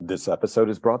This episode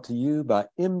is brought to you by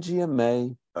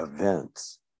MGMA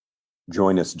Events.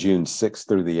 Join us June 6th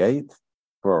through the 8th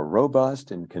for a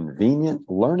robust and convenient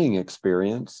learning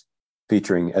experience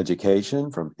featuring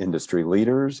education from industry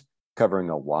leaders covering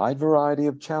a wide variety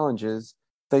of challenges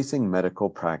facing medical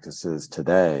practices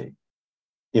today.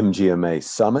 MGMA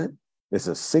Summit is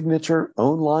a signature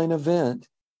online event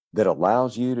that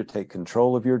allows you to take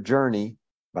control of your journey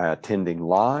by attending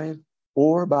live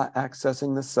or by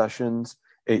accessing the sessions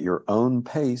at your own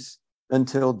pace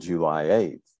until July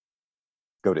 8th.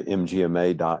 Go to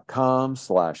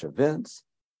mgma.com/events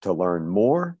to learn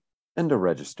more and to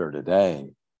register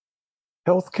today.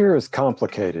 Healthcare is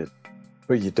complicated,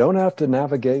 but you don't have to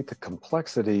navigate the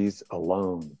complexities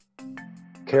alone.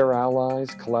 Care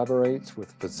Allies collaborates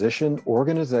with physician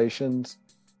organizations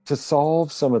to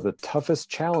solve some of the toughest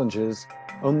challenges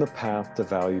on the path to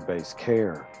value-based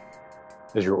care.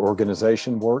 As your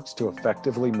organization works to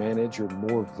effectively manage your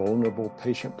more vulnerable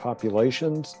patient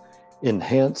populations,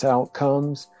 enhance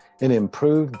outcomes, and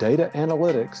improve data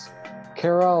analytics,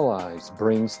 Care Allies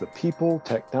brings the people,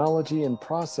 technology, and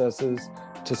processes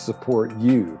to support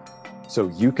you so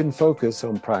you can focus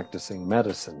on practicing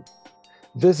medicine.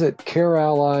 Visit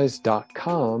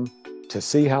careallies.com to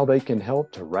see how they can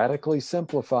help to radically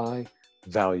simplify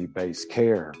value-based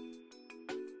care.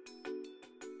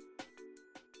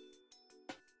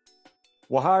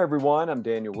 Well, hi, everyone. I'm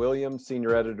Daniel Williams,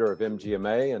 Senior Editor of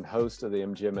MGMA and host of the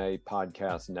MGMA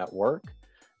Podcast Network.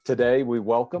 Today, we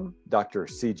welcome Dr.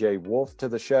 C.J. Wolf to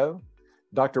the show.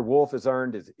 Dr. Wolf has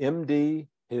earned his MD,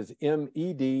 his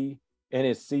MED, and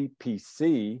his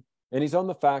CPC, and he's on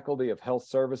the faculty of health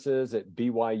services at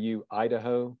BYU,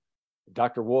 Idaho.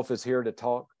 Dr. Wolf is here to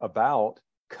talk about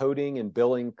coding and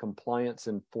billing compliance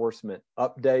enforcement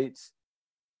updates.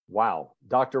 Wow.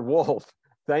 Dr. Wolf,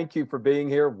 thank you for being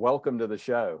here. Welcome to the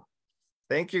show.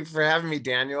 Thank you for having me,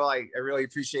 Daniel. I really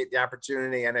appreciate the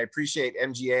opportunity, and I appreciate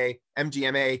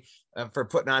MGMA for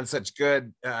putting on such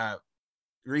good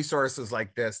resources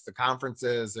like this, the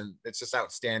conferences, and it's just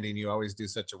outstanding. You always do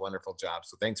such a wonderful job.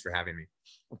 So thanks for having me.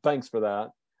 Well, thanks for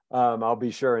that. I'll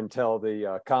be sure and tell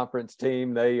the conference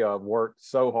team they worked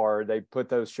so hard. They put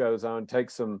those shows on,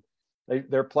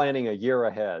 they're planning a year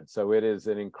ahead. So it is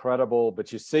an incredible,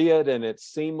 but you see it and it's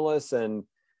seamless, and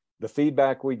the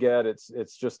feedback we get,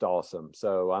 it's just awesome.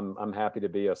 So I'm happy to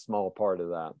be a small part of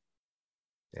that.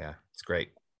 Yeah, it's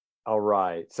great. All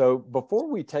right. So before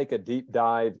we take a deep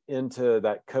dive into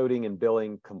that coding and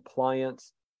billing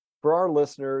compliance, for our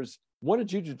listeners,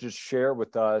 wanted you to just share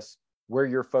with us where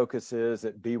your focus is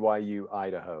at BYU,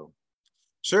 Idaho.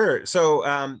 Sure. So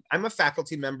I'm a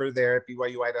faculty member there at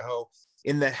BYU, Idaho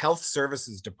in the health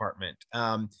services department.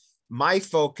 My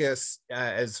focus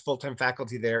as full-time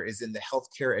faculty there is in the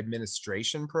healthcare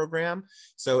administration program.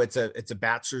 So it's a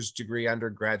bachelor's degree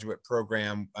undergraduate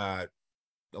program. A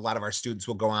lot of our students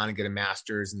will go on and get a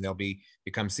master's, and they'll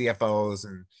become CFOs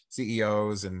and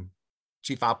CEOs and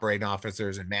chief operating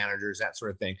officers and managers, that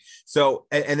sort of thing. So,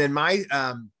 and then my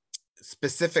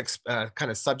specific kind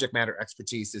of subject matter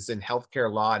expertise is in healthcare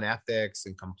law and ethics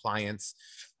and compliance.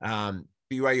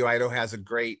 BYU Idaho has a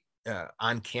great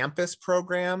on-campus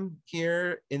program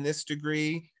here in this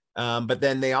degree, but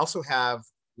then they also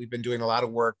we've been doing a lot of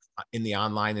work in the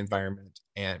online environment,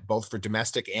 and both for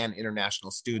domestic and international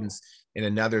students in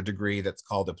another degree that's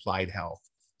called applied health.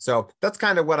 So that's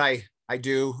kind of what I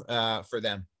do for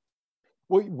them.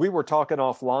 We were talking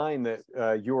offline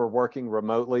that you were working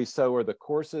remotely. So are the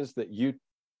courses that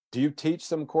do you teach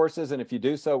some courses? And if you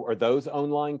do so, are those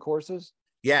online courses?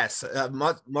 Yes,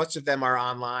 much of them are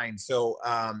online. So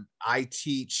I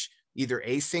teach either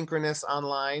asynchronous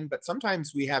online, but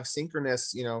sometimes we have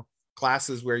synchronous,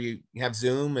 classes where you have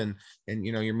Zoom and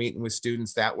you're meeting with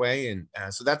students that way. And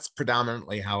so that's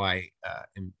predominantly how I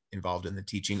am involved in the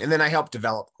teaching. And then I help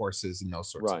develop courses and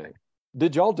those sorts of things.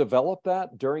 Did y'all develop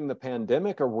that during the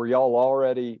pandemic, or were y'all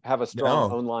already have a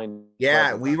strong online?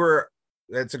 Yeah,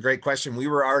 that's a great question. We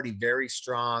were already very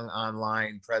strong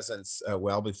online presence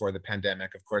well before the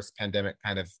pandemic. Of course, the pandemic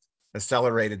kind of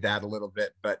accelerated that a little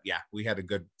bit, but yeah, we had a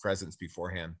good presence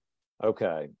beforehand.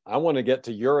 Okay. I want to get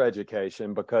to your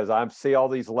education because I see all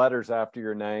these letters after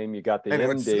your name. You got the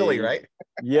MD. It's silly, right?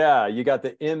 Yeah. You got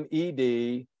the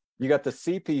MED. You got the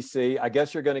CPC. I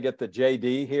guess you're going to get the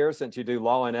JD here since you do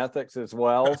law and ethics as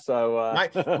well. So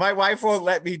my wife won't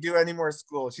let me do any more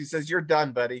school. She says, "You're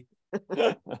done, buddy."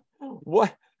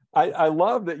 What? I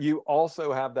love that you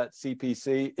also have that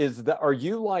CPC. Are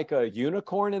you like a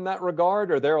unicorn in that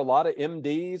regard? Are there a lot of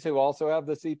MDs who also have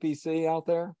the CPC out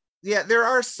there? Yeah, there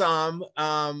are some.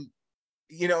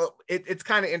 It's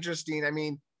kind of interesting. I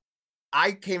mean,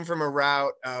 I came from a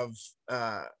route of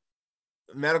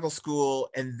medical school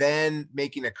and then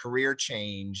making a career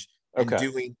change and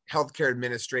doing healthcare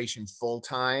administration full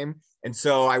time. And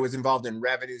so I was involved in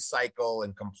revenue cycle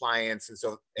and compliance. And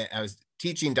so I was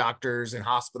teaching doctors and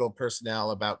hospital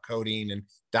personnel about coding and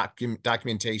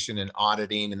documentation and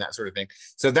auditing and that sort of thing.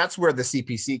 So that's where the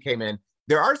CPC came in.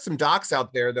 There are some docs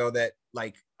out there though that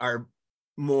like are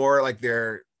more like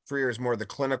their career is more the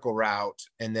clinical route,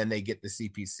 and then they get the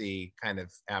CPC kind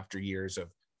of after years of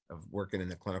working in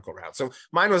the clinical route. So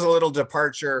mine was a little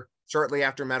departure shortly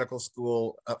after medical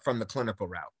school from the clinical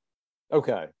route.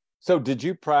 Okay. So did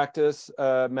you practice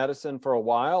medicine for a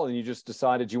while and you just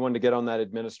decided you wanted to get on that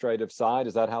administrative side?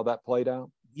 Is that how that played out?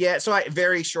 Yeah. So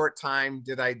very short time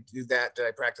did I do that. Did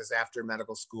I practice after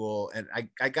medical school? And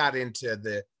I got into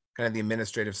the kind of the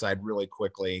administrative side really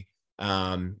quickly.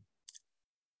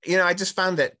 I just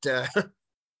found that,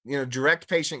 direct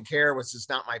patient care was just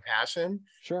not my passion.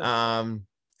 Sure.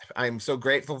 I'm so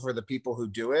grateful for the people who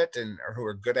do it or who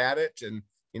are good at it. And,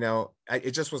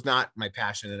 it just was not my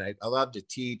passion. And I love to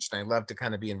teach, and I love to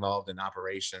kind of be involved in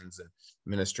operations and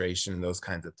administration and those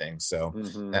kinds of things. So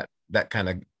that kind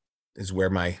of is where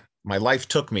my life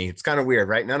took me. It's kind of weird,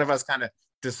 right? None of us kind of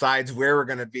decides where we're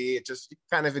going to be. It just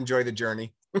kind of enjoy the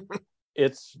journey.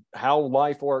 It's how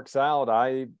life works out.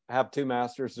 I have 2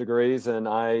 master's degrees and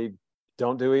I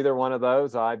don't do either one of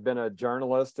those. I've been a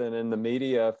journalist and in the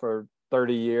media for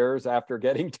 30 years after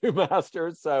getting 2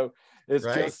 masters. So it's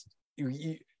just,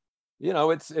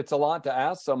 it's a lot to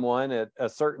ask someone at a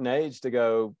certain age to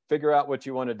go figure out what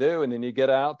you want to do. And then you get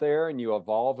out there and you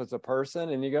evolve as a person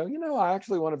and you go, I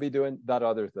actually want to be doing that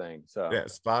other thing. So yeah,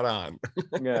 spot on.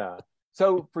 Yeah.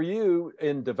 So for you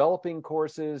in developing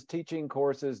courses, teaching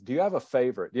courses, do you have a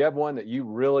favorite? Do you have one that you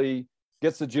really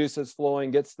gets the juices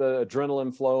flowing, gets the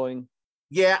adrenaline flowing?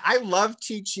 Yeah, I love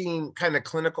teaching kind of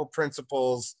clinical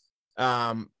principles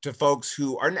to folks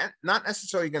who are not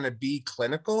necessarily going to be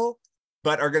clinical,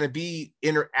 but are going to be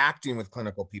interacting with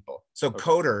clinical people. So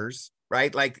coders,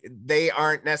 right? Like they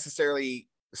aren't necessarily,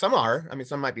 some are, I mean,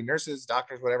 some might be nurses,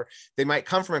 doctors, whatever. They might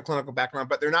come from a clinical background,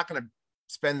 but they're not going to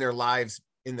spend their lives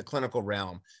in the clinical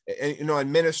realm.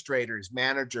 Administrators,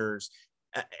 managers,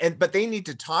 but they need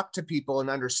to talk to people and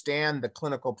understand the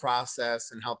clinical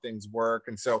process and how things work.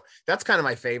 And so that's kind of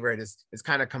my favorite is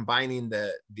kind of combining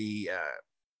the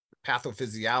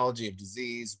pathophysiology of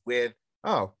disease with,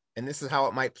 and this is how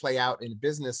it might play out in a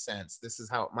business sense. This is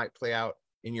how it might play out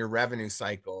in your revenue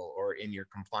cycle or in your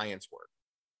compliance work.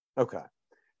 Okay.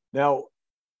 Now,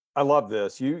 I love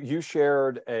this. You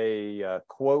shared a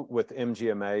quote with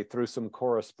MGMA through some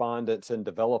correspondence in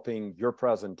developing your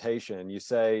presentation. You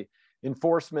say,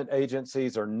 enforcement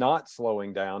agencies are not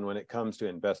slowing down when it comes to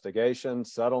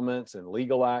investigations, settlements, and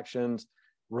legal actions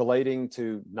relating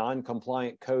to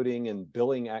non-compliant coding and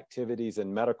billing activities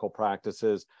in medical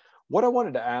practices. What I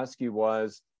wanted to ask you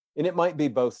was, and it might be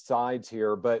both sides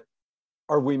here, but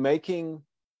are we making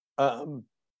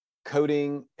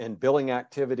coding and billing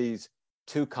activities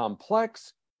too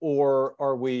complex, or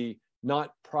are we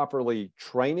not properly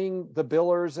training the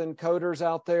billers and coders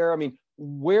out there? I mean,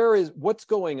 what's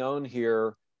going on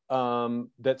here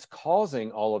that's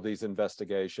causing all of these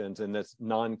investigations and this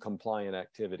non-compliant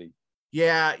activity?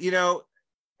 Yeah,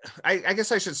 I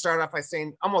guess I should start off by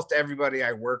saying almost everybody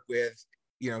I work with,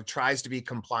 tries to be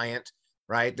compliant,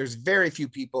 right? There's very few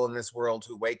people in this world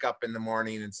who wake up in the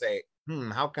morning and say,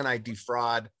 how can I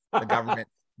defraud the government?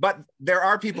 But there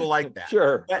are people like that.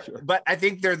 Sure. But I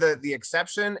think they're the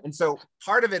exception. And so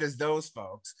part of it is those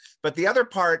folks. But the other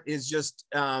part is just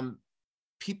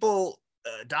people,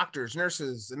 doctors,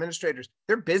 nurses, administrators,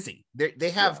 they're busy.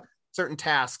 They have certain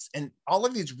tasks, and all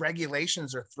of these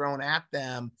regulations are thrown at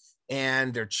them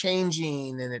and they're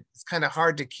changing, and it's kind of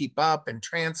hard to keep up and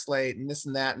translate and this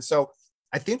and that. And so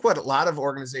I think what a lot of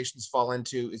organizations fall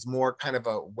into is more kind of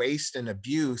a waste and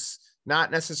abuse,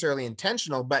 not necessarily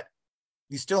intentional, but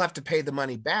you still have to pay the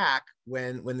money back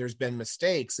when there's been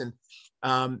mistakes. And,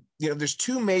 there's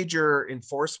 2 major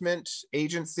enforcement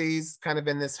agencies kind of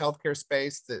in this healthcare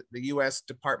space, the U.S.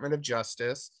 Department of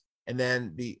Justice, and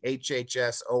then the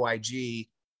HHS OIG.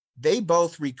 They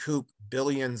both recoup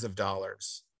billions of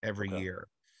dollars every year.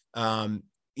 And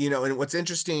what's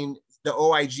interesting, the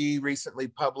OIG recently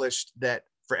published that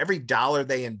for every dollar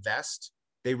they invest,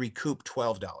 they recoup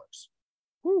 $12.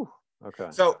 Whew. Okay.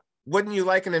 So wouldn't you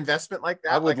like an investment like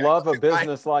that? I would love a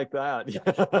business like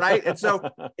that. Right. And so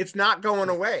it's not going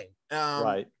away.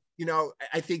 Right.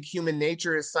 I think human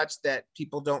nature is such that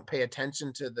people don't pay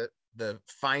attention to the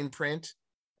fine print,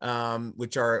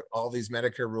 which are all these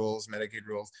Medicare rules, Medicaid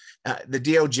rules. The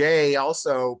DOJ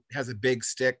also has a big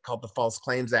stick called the False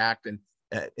Claims Act. And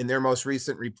in their most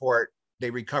recent report,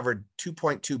 they recovered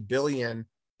 2.2 billion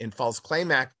in False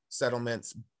Claim Act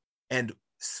settlements, and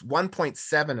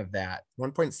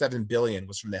 1.7 billion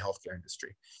was from the healthcare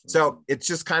industry. So it's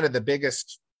just kind of the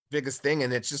biggest thing,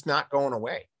 and it's just not going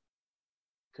away.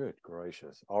 Good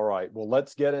gracious. All right. Well,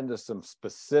 let's get into some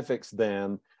specifics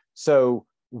then. So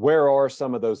where are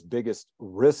some of those biggest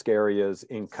risk areas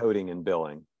in coding and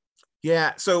billing?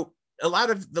 Yeah. So a lot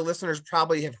of the listeners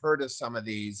probably have heard of some of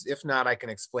these. If not, I can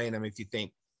explain them if you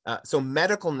think. So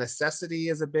medical necessity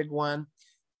is a big one.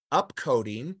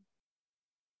 Upcoding,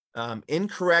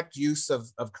 incorrect use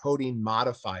of coding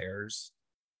modifiers,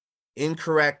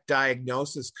 incorrect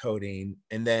diagnosis coding,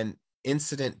 and then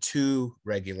incident to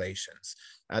regulations.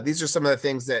 These are some of the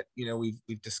things that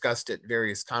we've discussed at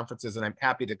various conferences, and I'm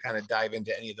happy to kind of dive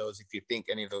into any of those if you think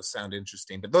any of those sound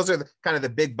interesting. But those are kind of the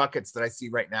big buckets that I see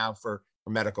right now for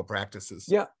medical practices.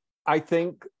 Yeah, I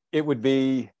think it would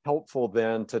be helpful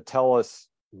then to tell us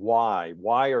why.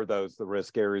 Why are those the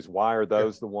risk areas? Why are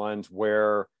those the ones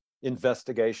where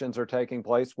investigations are taking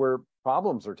place, where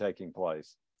problems are taking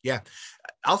place? Yeah,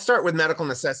 I'll start with medical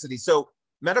necessity. So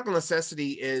medical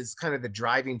necessity is kind of the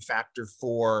driving factor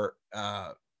for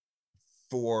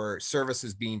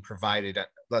services being provided.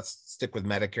 Let's stick with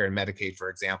Medicare and Medicaid, for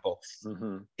example.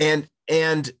 Mm-hmm.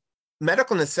 And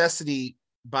medical necessity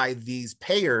by these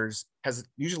payers has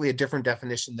usually a different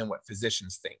definition than what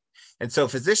physicians think. And so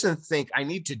physicians think, I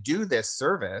need to do this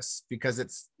service because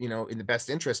it's, in the best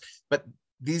interest, but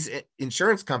these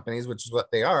insurance companies, which is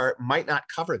what they are, might not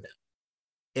cover them.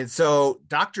 And so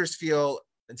doctors feel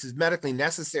this is medically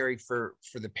necessary for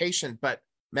the patient, but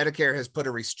Medicare has put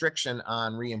a restriction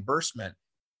on reimbursement.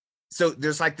 So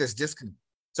there's like this disconnect.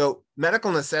 So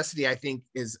medical necessity, I think,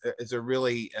 is a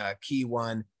really key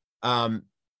one.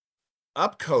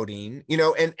 Upcoding,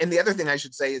 and the other thing I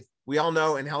should say is we all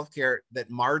know in healthcare that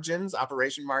margins,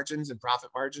 operation margins and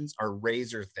profit margins are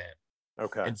razor thin.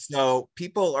 Okay. And so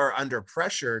people are under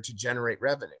pressure to generate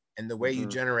revenue. And the way you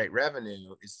generate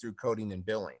revenue is through coding and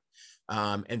billing.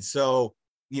 And so,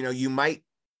 you might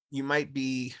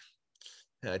be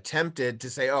tempted to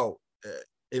say,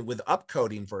 with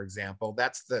upcoding, for example,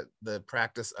 that's the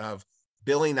practice of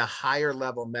billing a higher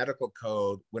level medical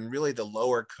code when really the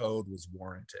lower code was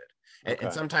warranted. Okay.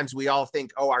 And sometimes we all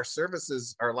think, our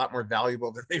services are a lot more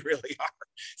valuable than they really are.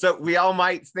 So we all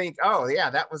might think,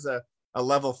 that was a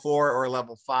level 4 or a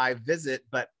level 5 visit,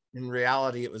 but in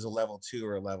reality, it was a level 2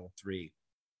 or a level 3.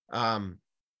 And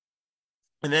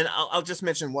then I'll just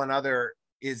mention one other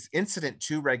is incident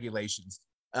to regulations.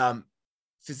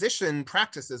 Physician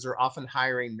practices are often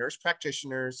hiring nurse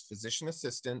practitioners, physician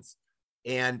assistants,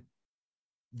 and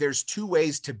there's 2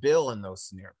 ways to bill in those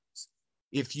scenarios.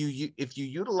 If you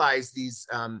utilize these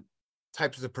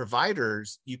types of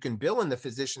providers, you can bill in the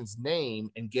physician's name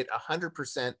and get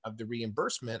 100% of the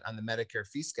reimbursement on the Medicare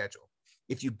fee schedule.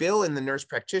 If you bill in the nurse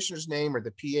practitioner's name or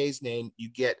the PA's name, you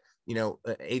get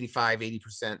 85,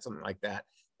 80%, something like that.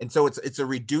 And so it's a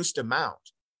reduced amount.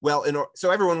 Well,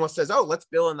 so everyone says, let's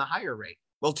bill in the higher rate.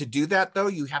 Well, to do that, though,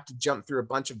 you have to jump through a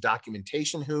bunch of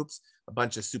documentation hoops, a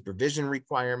bunch of supervision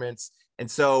requirements. And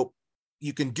so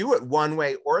you can do it one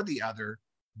way or the other,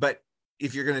 but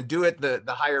if you're going to do it the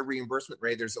higher reimbursement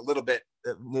rate, there's a little bit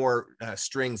more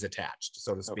strings attached,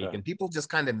 so to speak. Okay. And people just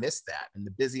kind of miss that in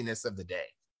the busyness of the day.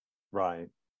 Right.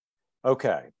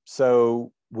 Okay.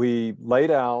 So we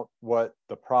laid out what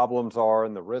the problems are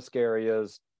and the risk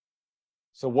areas.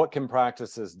 So what can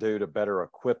practices do to better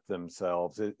equip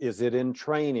themselves? Is it in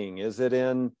training? Is it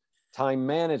in time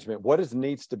management? What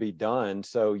needs to be done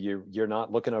so you're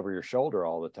not looking over your shoulder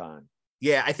all the time?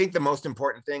 Yeah, I think the most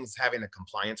important thing is having a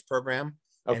compliance program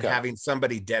and having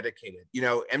somebody dedicated.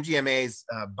 MGMA's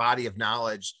body of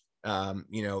knowledge,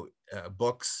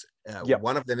 books,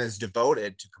 one of them is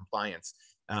devoted to compliance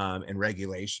and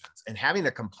regulations. And having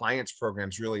a compliance program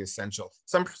is really essential.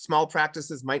 Some small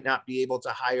practices might not be able to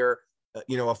hire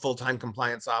a full-time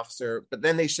compliance officer, but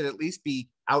then they should at least be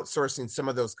outsourcing some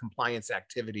of those compliance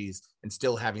activities and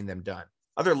still having them done.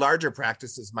 Other larger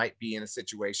practices might be in a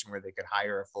situation where they could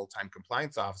hire a full-time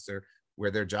compliance officer where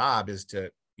their job is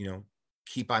to,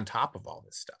 keep on top of all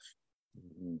this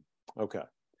stuff. Okay. A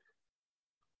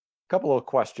couple of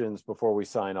questions before we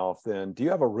sign off then. Do you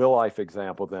have a real life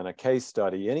example then, a case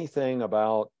study, anything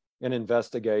about an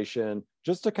investigation,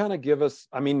 just to kind of give us,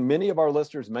 many of our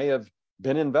listeners may have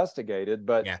been investigated,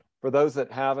 but for those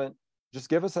that haven't, just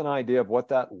give us an idea of what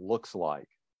that looks like.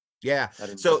 Yeah.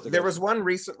 So there was one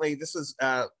recently, this was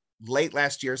late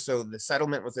last year. So the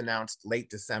settlement was announced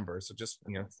late December. So just,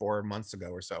 4 months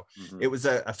ago or so. Mm-hmm. It was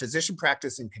a physician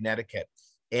practice in Connecticut.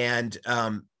 And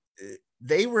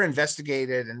they were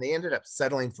investigated and they ended up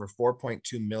settling for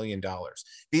 $4.2 million.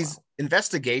 These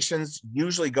investigations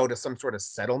usually go to some sort of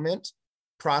settlement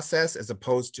process as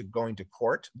opposed to going to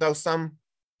court, though some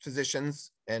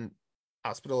physicians and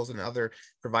hospitals and other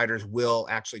providers will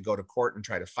actually go to court and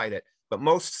try to fight it, but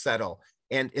most settle.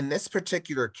 And in this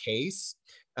particular case,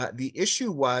 the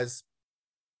issue was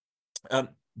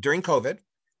during COVID,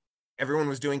 everyone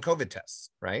was doing COVID tests,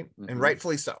 right? Mm-hmm. And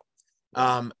rightfully so.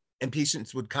 And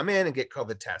patients would come in and get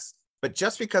COVID tests. But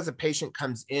just because a patient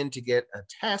comes in to get a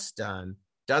test done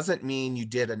doesn't mean you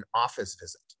did an office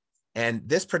visit. And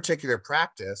this particular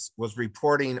practice was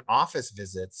reporting office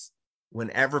visits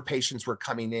whenever patients were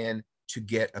coming in to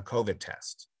get a COVID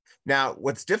test. Now,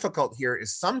 what's difficult here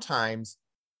is sometimes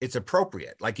it's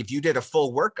appropriate. Like if you did a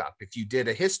full workup, if you did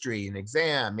a history, an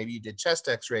exam, maybe you did chest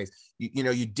x-rays,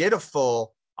 you did a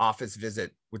full office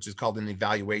visit, which is called an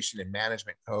evaluation and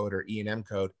management code or E&M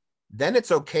code, then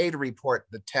it's okay to report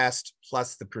the test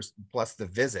plus the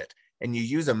visit. And you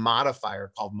use a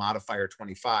modifier called modifier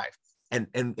 25. And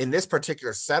in this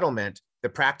particular settlement, the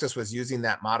practice was using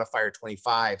that modifier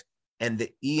 25, and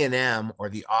the E&M or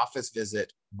the office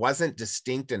visit wasn't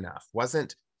distinct enough,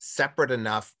 wasn't separate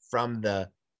enough from the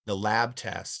lab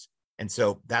test. And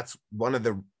so that's one of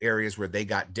the areas where they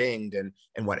got dinged. And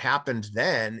what happened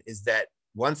then is that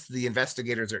once the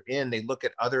investigators are in, they look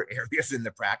at other areas in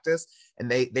the practice, and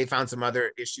they found some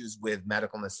other issues with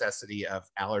medical necessity of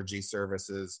allergy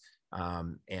services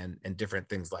and different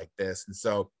things like this. And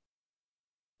so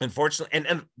unfortunately,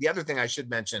 and the other thing I should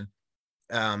mention,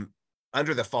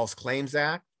 under the False Claims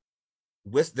Act,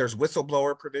 there's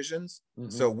whistleblower provisions. Mm-hmm.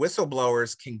 So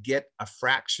whistleblowers can get a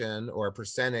fraction or a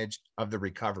percentage of the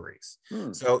recoveries.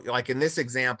 So like in this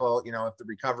example, if the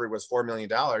recovery was $4 million,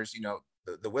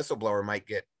 the whistleblower might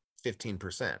get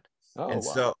 15%.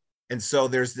 And so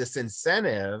there's this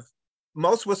incentive.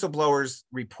 Most whistleblowers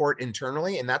report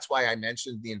internally, and that's why I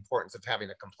mentioned the importance of having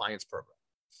a compliance program.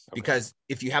 Okay. Because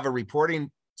if you have a reporting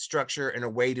structure and a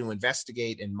way to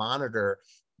investigate and monitor,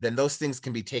 then those things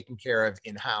can be taken care of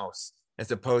in-house,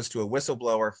 as opposed to a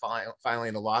whistleblower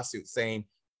filing a lawsuit saying,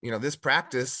 this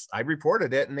practice, I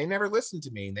reported it and they never listened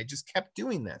to me and they just kept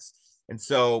doing this. And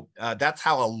so that's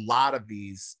how a lot of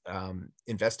these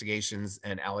investigations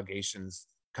and allegations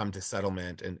come to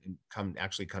settlement and come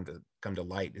to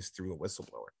light, is through a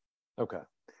whistleblower. Okay.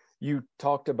 You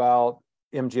talked about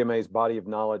MGMA's body of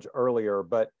knowledge earlier,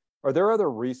 but are there other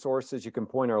resources you can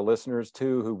point our listeners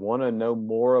to who want to know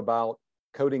more about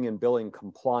coding and billing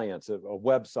compliance, a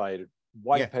website,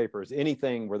 white papers,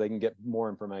 anything where they can get more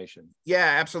information?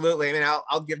 Yeah, absolutely. I mean,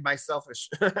 I'll give myself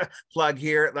a plug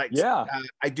here. I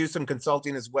do some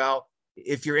consulting as well.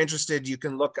 If you're interested, you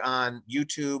can look on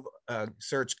YouTube,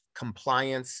 search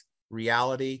Compliance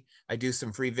Reality. I do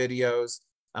some free videos.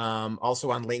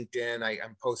 Also on LinkedIn,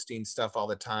 I'm posting stuff all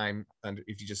the time.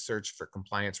 If you just search for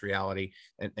Compliance Reality,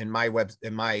 and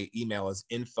my email is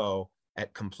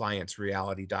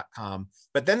info@compliancereality.com.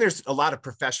 But then there's a lot of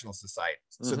professional societies.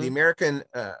 Mm-hmm. So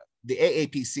the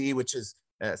AAPC, which is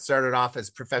started off as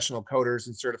professional coders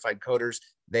and certified coders,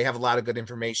 they have a lot of good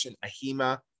information.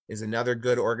 AHIMA is another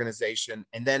good organization.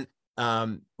 And then,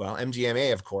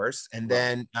 MGMA, of course. And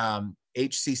then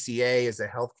HCCA is a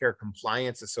Healthcare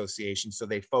Compliance Association. So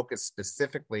they focus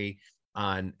specifically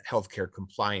on healthcare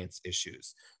compliance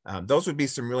issues. Those would be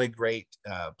some really great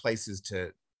places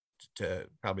to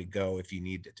probably go if you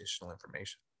need additional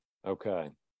information. Okay.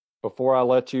 Before I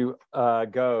let you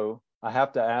go, I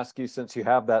have to ask you, since you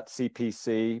have that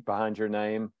CPC behind your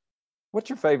name, what's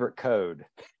your favorite code?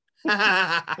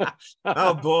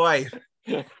 Oh boy.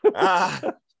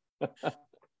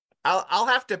 I'll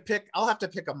have to pick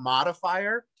a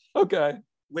modifier. Okay.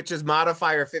 Which is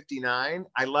modifier 59.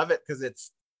 I love it because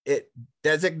it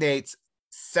designates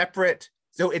separate.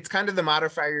 So it's kind of the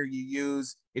modifier you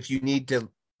use if you need to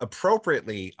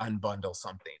appropriately unbundle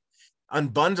something.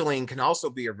 Unbundling can also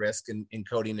be a risk in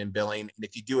coding and billing. And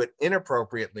if you do it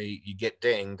inappropriately, you get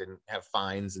dinged and have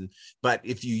fines. But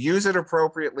if you use it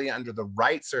appropriately under the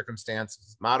right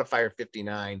circumstances, modifier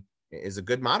 59 is a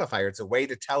good modifier. It's a way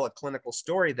to tell a clinical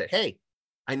story that, hey,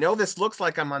 I know this looks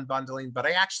like I'm unbundling, but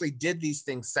I actually did these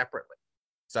things separately.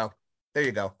 So there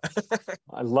you go.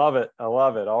 I love it.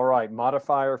 All right.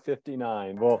 Modifier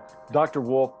 59. Well, Dr.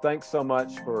 Wolf, thanks so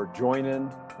much for joining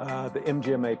the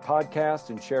MGMA podcast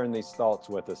and sharing these thoughts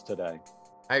with us today.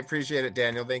 I appreciate it,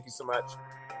 Daniel. Thank you so much.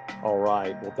 All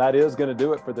right. Well, that is going to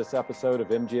do it for this episode of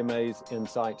MGMA's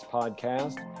Insights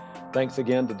podcast. Thanks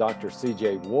again to Dr.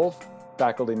 CJ Wolf,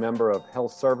 faculty member of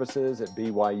Health Services at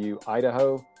BYU,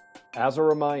 Idaho. As a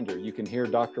reminder, you can hear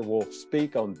Dr. Wolf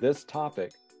speak on this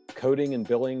topic, coding and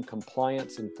billing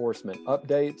compliance enforcement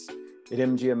updates, at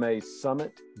MGMA's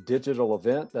Summit digital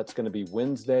event. That's going to be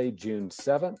Wednesday, June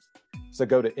 7th. So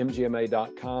go to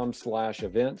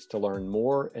mgma.com/events to learn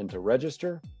more and to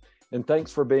register. And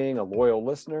thanks for being a loyal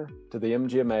listener to the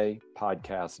MGMA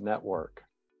Podcast Network.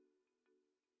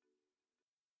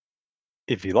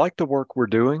 If you like the work we're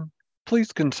doing,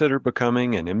 please consider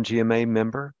becoming an MGMA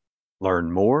member.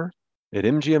 Learn more at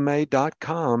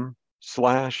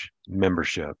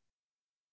mgma.com/membership.